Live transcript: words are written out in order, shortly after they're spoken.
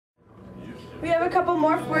We have a couple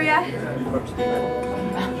more for you.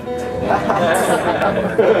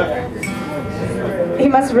 He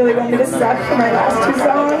must really want me to suck for my last two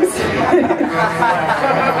songs.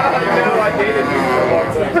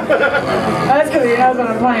 That's because he knows what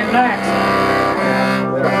I'm playing next.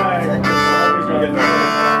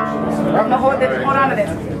 I'm gonna hold on to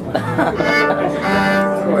this.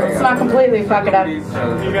 Let's not completely fuck it up.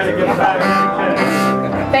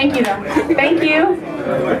 Thank you though. Thank you.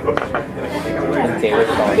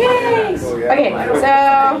 Yay! Okay, so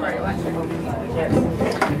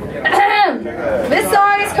this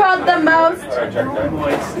song is called The Most.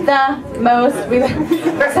 The Most.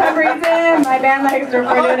 For some reason, my band likes to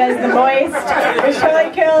refer to it as The Moist, which really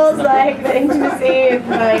kills like the intimacy and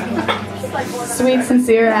like sweet,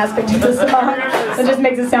 sincere aspect of the song. It just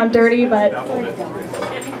makes it sound dirty, but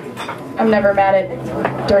I'm never mad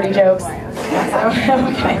at dirty jokes. So,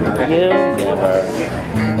 okay.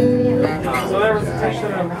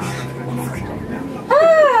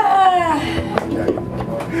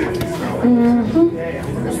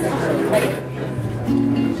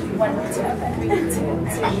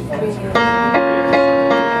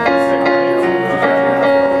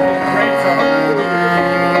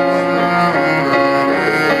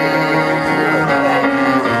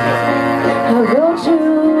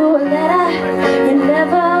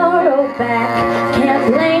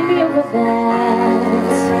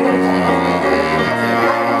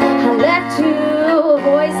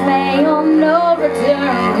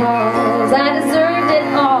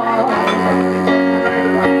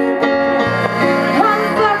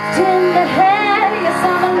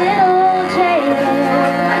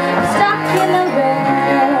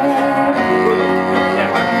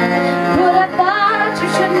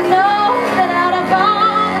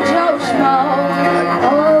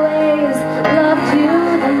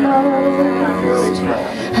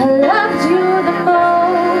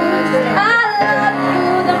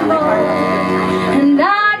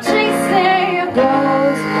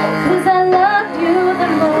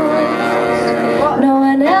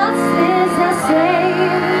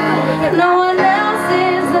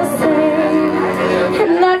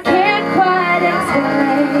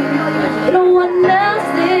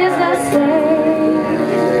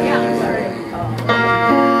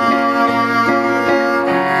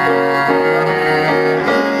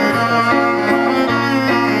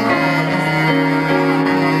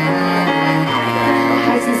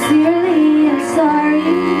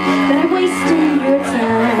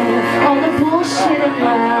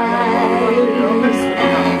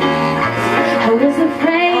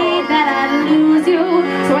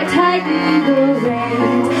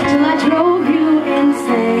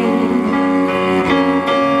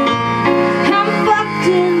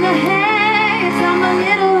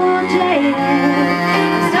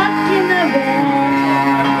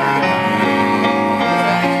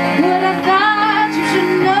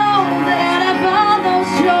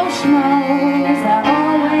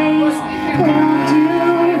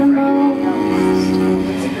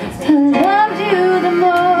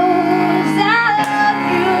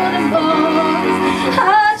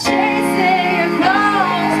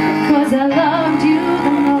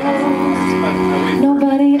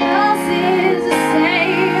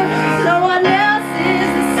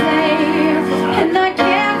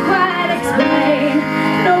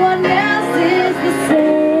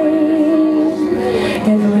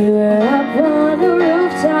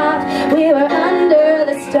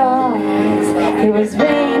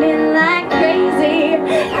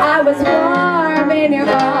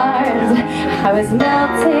 I was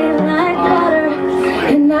melting like butter,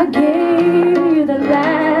 and I gave you the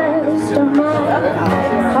last of my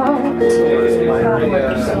heart.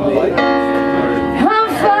 I'm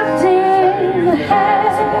fucked in the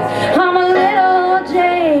head, I'm a little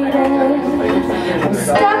jaded, I'm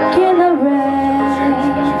stuck in the red.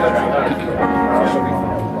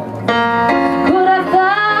 But I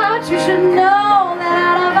thought you should know that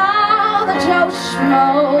out of all the Joe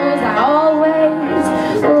Schmoes, I always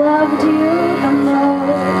loved you the most.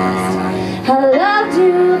 I loved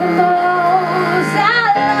you the most. I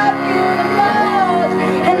loved you the most.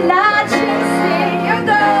 And I chasing your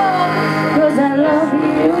goals, 'cause I love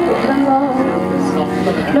you the most.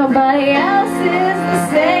 Nobody else is the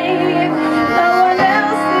same. No one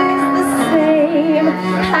else is the same.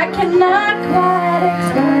 I cannot quite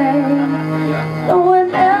explain. No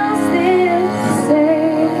one else is the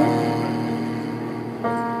same.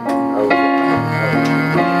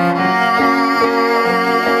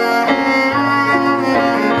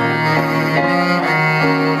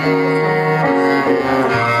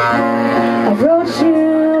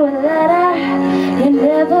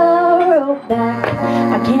 back.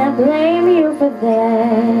 I can't blame you for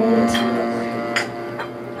that.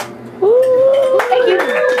 Woo. Thank you.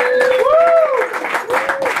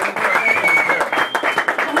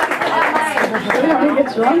 I'm gonna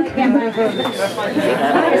get drunk.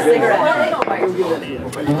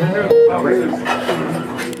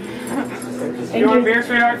 You want a beer,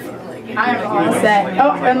 sweetheart? I'm all set.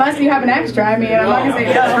 Oh, unless you have an extra. I mean, I'm not gonna say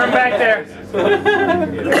no. Yes, from back there.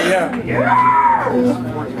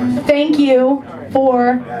 Thank you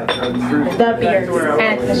for the beers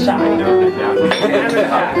and the shot.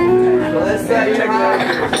 Was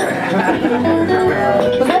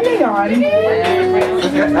that day on?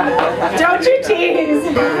 Don't you tease.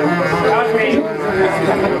 That was me.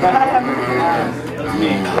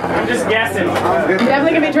 I'm just guessing. I'm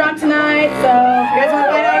definitely gonna be drunk tonight, so if you guys want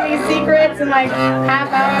to find out any secrets in like half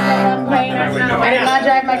hour after I'm playing, I did not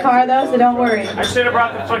drive my car though, so don't worry. I should have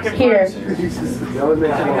brought the fucking Here.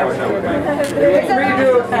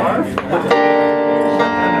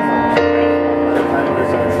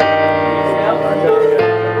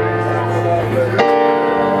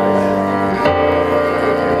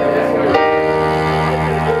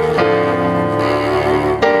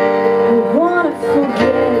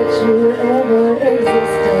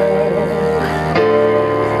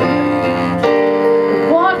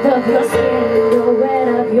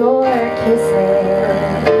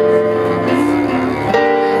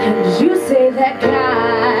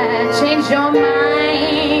 Your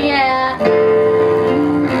mind, yeah.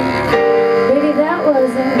 Baby, that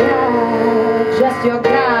wasn't God, just your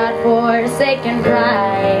God-forsaken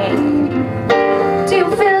pride. Do you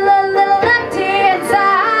feel a little empty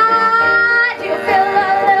inside? Do you feel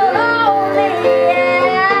a little lonely,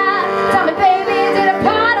 yeah? Tell me, baby, did a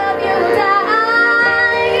part of you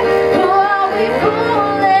die? Who are we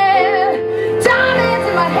fooling? Diamonds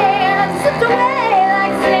in my hands, slipped away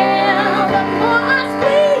like sand. The more I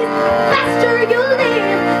squeeze, faster you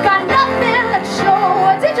leave. Got nothing to show.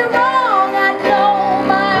 Did you wrong? I know.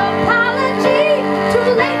 My apology. Too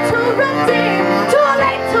late to redeem. Too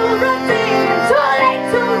late to redeem. Too late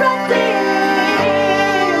to redeem.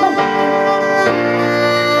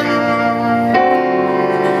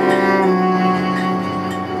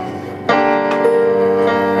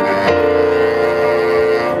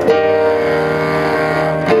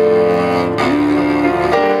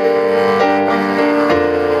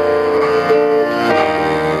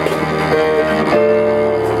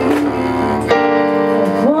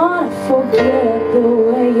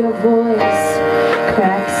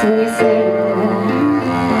 When you sing,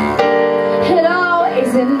 it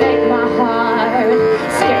always make my heart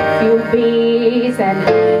skip a few beats and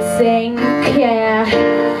sing.